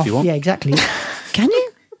 as well off. if you want. Yeah, exactly. Can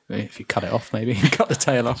you? If you cut it off, maybe. Cut the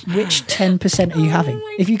tail off. Which 10% are you having?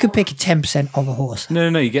 If you could pick a 10% of a horse. No,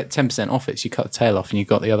 you get 10% off it. So you cut the tail off and you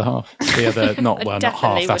got the other half. The other, not half.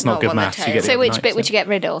 definitely That's would not not good want the maths. You tail. get the So other which bit 90%. would you get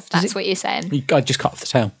rid of? That's what you're saying. I just cut off the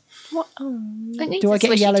tail. Don't need Do I to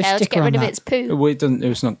get a swishy yellow tail to sticker get rid on of that? its poo. Well, it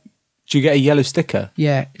was not. Do you get a yellow sticker?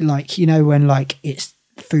 Yeah, like, you know, when like it's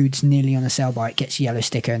food's nearly on the sell by, it gets a yellow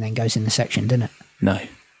sticker and then goes in the section, doesn't it? No.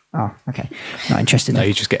 Oh, okay. Not interested. No, then.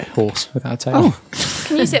 you just get a horse without a tail. Oh.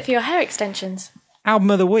 Can use it for your hair extensions.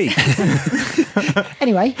 Album of the week.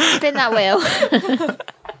 Anyway, Spin that wheel.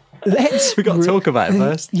 let's we got to talk about it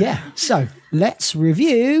first. Yeah, so let's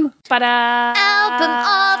review. Ta-da! Album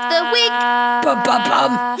of the week. Bum, bum,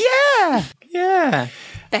 bum. Yeah, Yeah.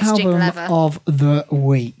 Best jingle album ever. of the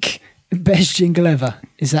week. Best jingle ever.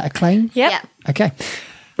 Is that a claim? Yep. Yeah. Okay.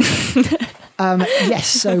 Yes,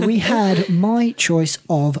 so we had my choice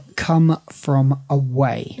of Come From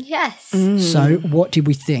Away. Yes. So what did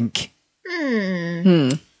we think?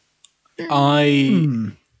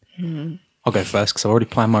 I'll go first because I've already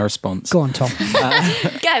planned my response. Go on, Tom.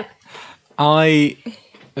 Go. I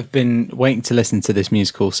have been waiting to listen to this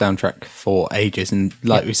musical soundtrack for ages, and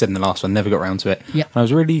like we said in the last one, never got around to it. Yeah. And I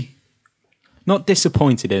was really not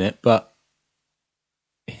disappointed in it, but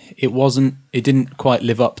it didn't quite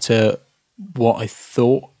live up to what I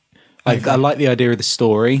thought. I like the idea of the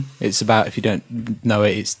story. It's about, if you don't know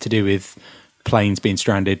it, it's to do with planes being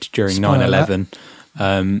stranded during Spoiler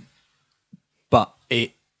 9/11. But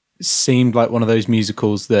it seemed like one of those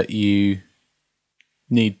musicals that you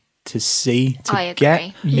need to see to I agree.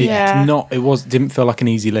 get. Yeah. It didn't feel like an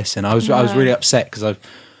easy listen. I was really upset because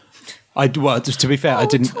to be fair, I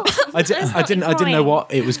didn't know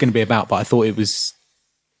what it was going to be about, but I thought it was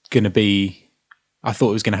going to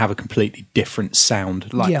have a completely different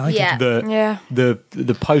sound. Like Yeah, I Yeah.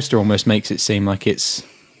 the poster almost makes it seem like it's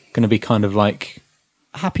going to be kind of like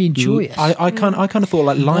Happy and joyous. I kind of thought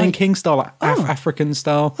like Lion King style, like African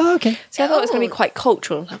style. Oh, okay. So I thought it was going to be quite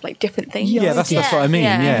cultural and have like different things. Yeah, Yeah, that's what I mean.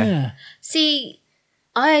 Yeah. Yeah. Yeah. See,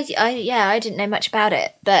 I didn't know much about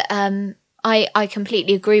it, but I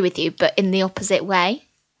completely agree with you, but in the opposite way.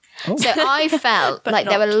 Oh. So I felt like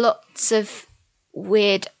there not. were lots of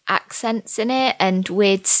weird accents in it and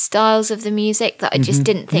weird styles of the music that I just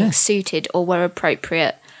didn't think suited or were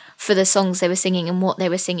appropriate for the songs they were singing and what they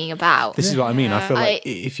were singing about. This is what I mean. I feel like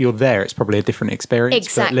if you're there, it's probably a different experience.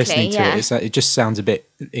 Exactly, But listening to yeah. it just sounds a bit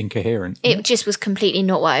incoherent. It just was completely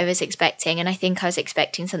not what I was expecting, and I think I was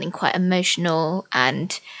expecting something quite emotional.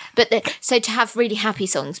 So to have really happy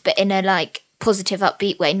songs, but in a like positive,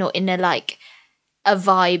 upbeat way, not in a like a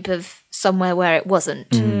vibe of somewhere where it wasn't.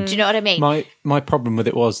 Do you know what I mean? My problem with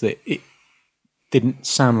it was that it didn't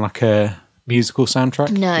sound like a musical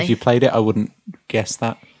soundtrack. No. If you played it, I wouldn't guess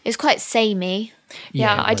that. It was quite samey.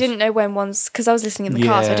 Yeah, it I was. didn't know when one's, because I was listening in the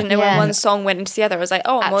car, so I didn't know Yeah. when one song went into the other. I was like,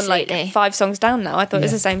 oh, I'm on Absolutely. like 5 songs down now. I thought it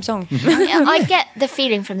was the same song. I get the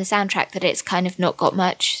feeling from the soundtrack that it's kind of not got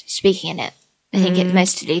much speaking in it. I think it's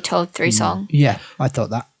mostly told through song. Yeah, I thought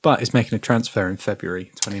that. But it's making a transfer in February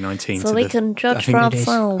 2019. So to we the- can judge I think for it is.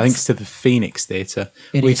 ourselves. I think it's to the Phoenix Theatre.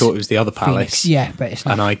 It We is. thought it was the other palace. Phoenix. Yeah, but it's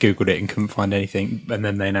not. And I googled it and couldn't find anything. And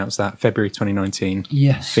then they announced that February 2019,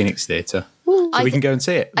 Yes. Phoenix Theatre. So I we can th- go and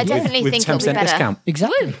see it. I definitely with think it'll be 10% better. discount.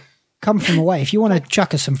 Exactly. Come from away. If you want to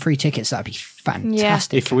chuck us some free tickets, that'd be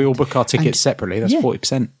fantastic. If we all book our tickets And- separately, that's yeah.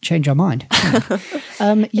 40%. Change our mind.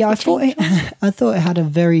 Yeah, I thought it had a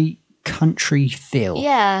very country feel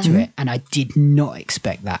Yeah. to it, and I did not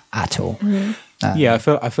expect that at all. Yeah, I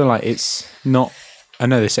feel like it's not. I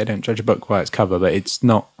know they say don't judge a book by its cover, but it's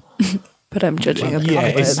not. But I'm judging a Yeah,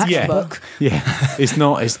 it's That's yeah, the book. yeah. It's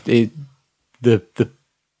not. The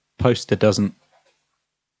poster doesn't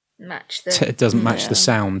Match the. it doesn't match the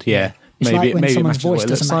sound. Yeah, It's like when it someone's matches what voice it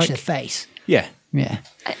doesn't looks match like. their face. Yeah, Yeah.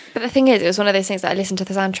 But the thing is, it was one of those things that I listened to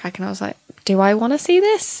the soundtrack and I was like, do I want to see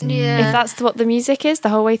this? Yeah. If that's what the music is the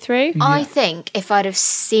whole way through. I think if I'd have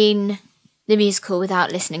seen the musical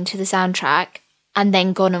without listening to the soundtrack and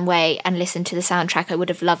then gone away and listened to the soundtrack, I would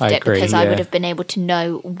have loved I it agree, because I yeah. would have been able to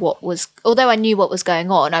know what was. Although I knew what was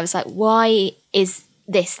going on, I was like, why is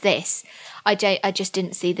this? I just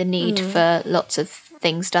didn't see the need for lots of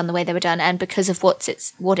things done the way they were done, and because of what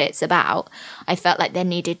it's about, I felt like there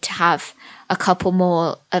needed to have a couple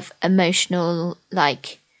more of emotional,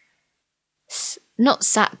 like not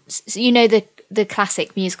sad. You know the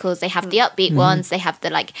classic musicals. They have the upbeat ones. They have the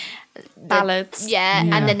like Ballads. Yeah,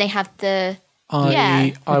 and then they have the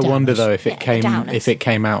I wonder though if it downers.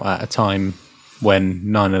 came out at a time when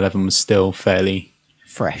 9/11 was still fairly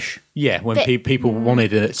Fresh. when Bit- people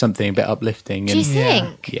wanted something a bit uplifting. Do you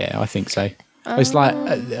And think? yeah, I think so. It's like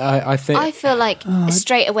I think I feel like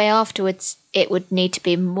straight away afterwards it would need to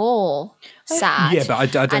be more sad. yeah, but I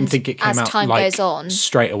don't And think it came as out time like goes on.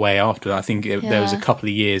 straight away after. I think there was a Yeah. couple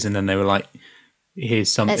of years, and then they were like,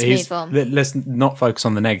 "Here's something. Let's move on." Let's not focus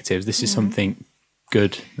on the negatives. This is something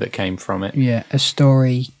good that came from it." Yeah, a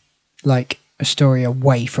story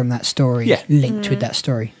away from that story, Yeah. linked with that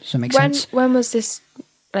story. Does that make sense? When was this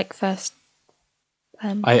like first?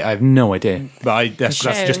 I have no idea, but that's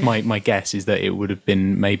Show. just my guess is that it would have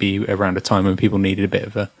been maybe around a time when people needed a bit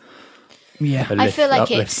of a Yeah. a I feel like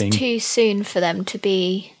uplifting. it's too soon for them to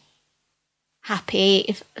be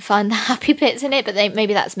happy, find the happy bits in it, but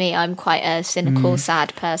maybe that's me. I'm quite a cynical,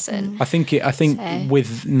 sad person. I think So-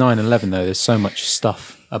 with 9/11 though, there's so much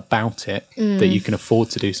stuff about it that you can afford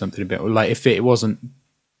to do something a bit like if it wasn't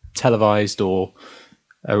televised or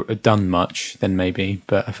done much, then maybe.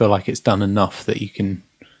 But I feel like it's done enough that you can.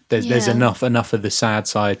 There's Yeah. enough of the sad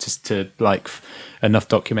side to like enough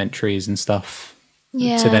documentaries and stuff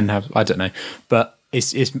Yeah. to then have. I don't know, but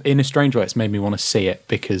it's in a strange way. It's made me want to see it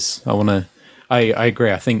because I want to. I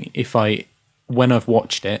agree. I think when I've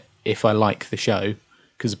watched it, if I like the show,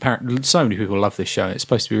 because apparently so many people love this show, it's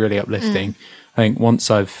supposed to be really uplifting. I think once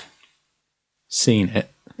I've seen it,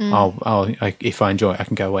 if I enjoy it, I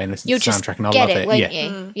can go away and listen You'll to the just soundtrack and I'll get love it, it. won't Yeah.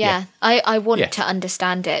 you? Yeah. I want Yeah. to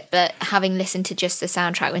understand it, but having listened to just the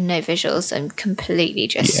soundtrack with no visuals, I'm completely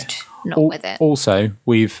just not with it. Also,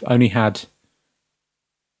 we've only had,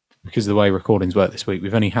 because of the way recordings work this week,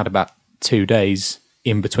 we've only had about 2 days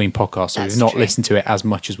in between podcasts, so That's we've not true. listened to it as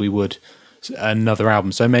much as we would another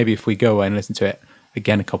album. So maybe if we go away and listen to it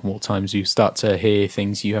again a couple more times, you start to hear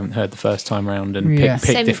things you haven't heard the first time around and Yeah.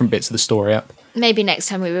 pick So- different bits of the story up. Maybe next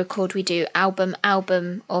time we record, we do album of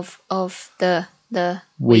the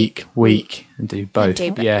Week, and do both.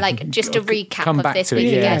 and do, yeah, like just a recap Come of back this to it,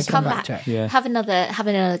 week. yeah. Yeah, Yeah, come come back. back to it. Yeah. Have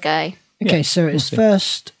another go. Okay, Yeah, so its see.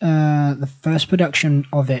 the first production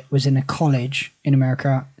of it was in a college in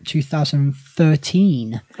America,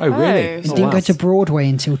 2013. Oh, really? Oh. It didn't go to Broadway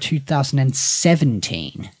until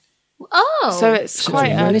 2017. Oh. So it's So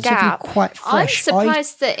quite it's a relatively gap. quite I'm fresh.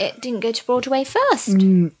 surprised that it didn't go to Broadway first.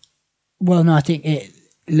 Well, no, I think it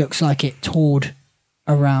looks like it toured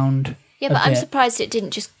around. Yeah, but a I'm bit. surprised it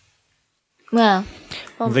didn't just. Well,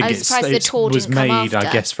 I think I'm surprised the tour was didn't come made, after.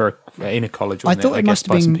 I guess, in a college. I Wasn't thought it I guess must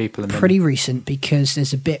by have some been people and then- pretty recent because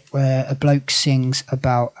there's a bit where a bloke sings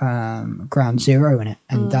about Ground Zero in it,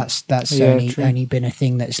 and that's Yeah, only true. only been a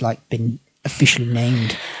thing that's like been officially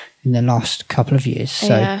named in the last couple of years. So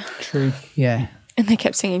Yeah. True. yeah. And they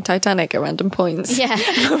kept singing Titanic at random points. Yeah,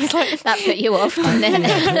 that put you off, didn't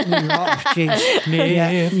it?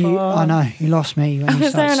 I know you lost me. When you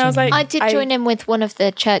was there started and I was singing. like- I did join in with one of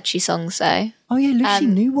the churchy songs though. oh yeah, Lucy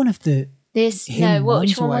knew one of the. This Hymn which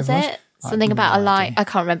ones or one was whatever it it? was. Something I have about a no light. idea. I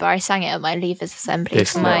can't remember. I sang it at my leavers assembly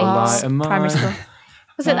This for little my light of primary mine. school.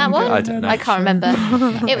 Was it that one? I don't know. I can't remember.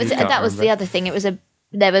 It was can't that was the remember. other thing. It was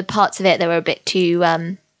there were parts of it that were a bit too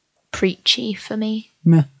preachy for me.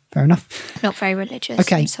 Meh, fair enough. Not very religious.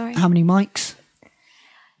 Okay, I'm sorry. how many mics?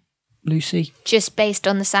 Lucy. Just based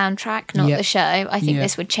on the soundtrack, not Yeah. the show. I think Yeah.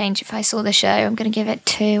 this would change if I saw the show. I'm going to give it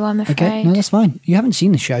 2. I'm afraid. Okay, no, that's fine. You haven't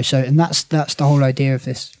seen the show, so and that's the whole idea of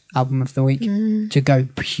this album of the week to go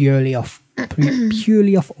purely off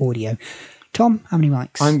audio. Tom, how many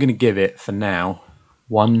mics? I'm going to give it for now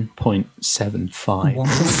 1.75.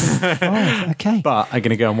 1.5. Okay, But I'm going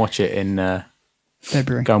to go and watch it in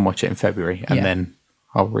February. February, and Yeah. then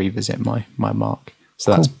I'll revisit my mark.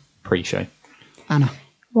 So that's Cool. pre-show. Anna,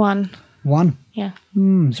 1. 1. Yeah.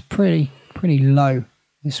 It's pretty low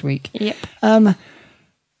this week. Yep.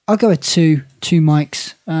 I'll go with two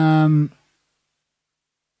mics.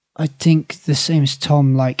 I think the same as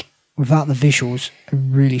Tom. Like without the visuals, I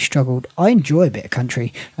really struggled. I enjoy a bit of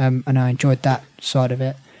country, and I enjoyed that side of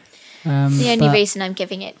it. The only but- reason I'm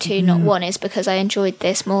giving it 2, not 1, is because I enjoyed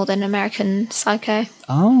this more than American Psycho.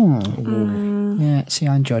 Oh, yeah. See,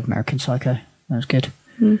 I enjoyed American Psycho. That was good.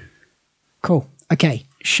 Cool. Okay,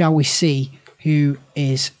 shall we see who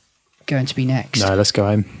is going to be next? No, let's go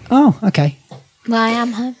home. Oh, okay. Well, I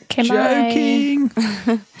am home. Joking.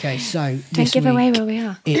 Okay, so Don't this give week away where we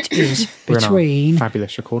are. it is We're in our between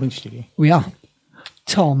fabulous recording studio. we are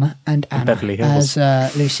Tom and Anna, Beverly Hills.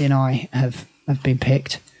 as Lucy and I have been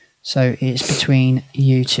picked. So it's between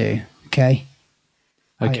you two. Okay.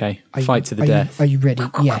 Okay, Are you- fight to the are you- death. Are you ready?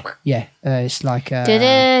 Yeah. It's like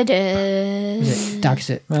Da-da-da. is it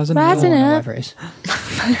Dagsit Rising or up. whatever it is.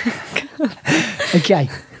 Okay,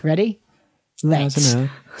 ready? Let's Rising up.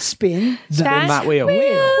 spin the Stand that wheel.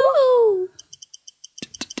 Woo!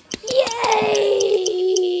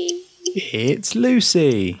 Yay! It's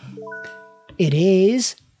Lucy. It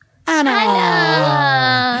is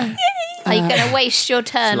Anna. Are you going to waste your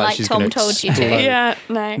turn like like she's Tom gonna told you explode. to? Yeah,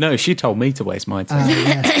 no. No, she told me to waste my time.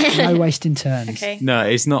 Yes, no wasting turns. Okay. No,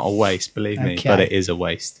 it's not a waste, believe me, Okay. but it is a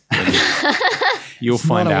waste. You'll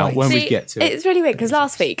find not a out waste. when we See, get to it. it's really weird because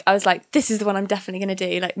last week I was like, this is the one I'm definitely going to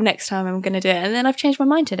do. Like, next time I'm going to do it. And then I've changed my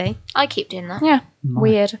mind today. I keep doing that. Yeah.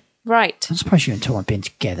 Weird. Right. I'm surprised you and Tom have been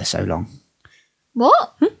together so long.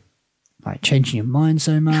 What? Like changing your mind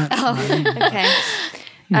so much. Okay.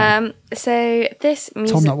 So this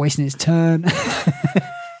music. Tom not wasting his turn.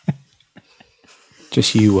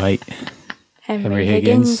 Just you wait. Henry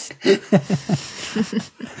Higgins.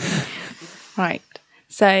 Right.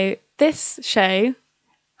 So this show,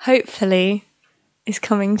 hopefully, is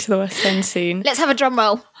coming to the West End soon. Let's have a drum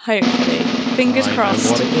roll. Hopefully. Fingers I know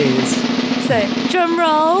crossed. what it is. So, drum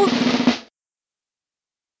roll.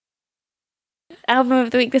 Album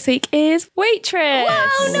of the week this week is Waitress.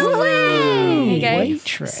 Oh, no way! There you go.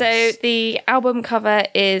 Waitress. So the album cover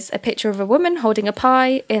is a picture of a woman holding a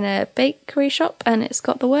pie in a bakery shop, and it's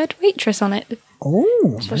got the word waitress on it.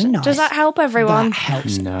 Oh, very nice. Does that help everyone? That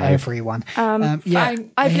helps No. everyone. Yeah, I've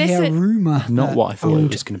I hear a listened- rumour. Not that what I thought it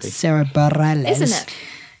old was gonna be. Sarah Bareilles Isn't it?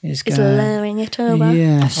 is It's gonna, lowering it over.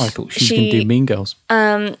 yes. I thought she was going to do Mean Girls.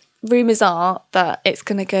 Rumours are that it's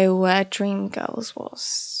going to go where Dreamgirls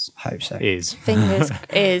was. Hope so. Is. Fingers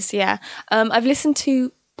is, yeah. I've listened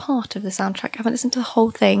to part of the soundtrack. I haven't listened to the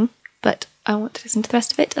whole thing, but I want to listen to the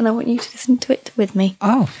rest of it, and I want you to listen to it with me.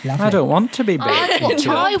 Oh, lovely. I don't want to be big. What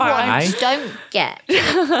I Bye. want, don't get. Do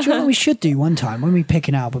you know what we should do one time when we pick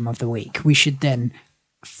an album of the week? We should then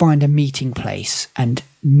find a meeting place and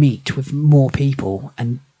meet with more people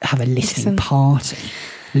and have a listening party.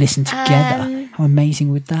 Listen together. How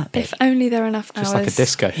amazing would that be? If only there are enough Just hours like a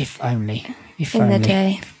disco. If only. If in only. the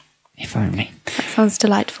day. If only. That sounds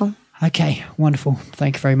delightful. Okay, wonderful.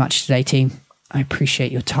 Thank you very much today, team. I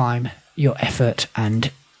appreciate your time, your effort,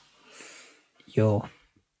 and your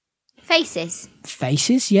Faces.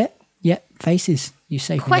 faces. Yep, faces. You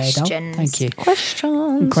saved me there, Dal. Questions. Thank you.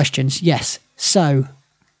 Questions. Questions, yes. So,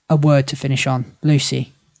 a word to finish on.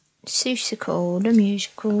 Lucy. Seussical, the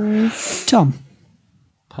musical. Tom.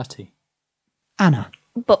 Putty. Anna.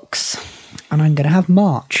 Books. And I'm going to have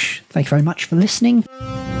March. Thank you very much for listening.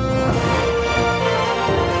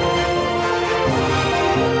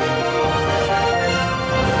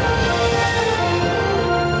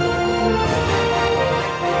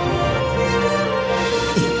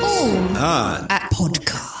 At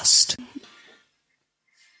podcast.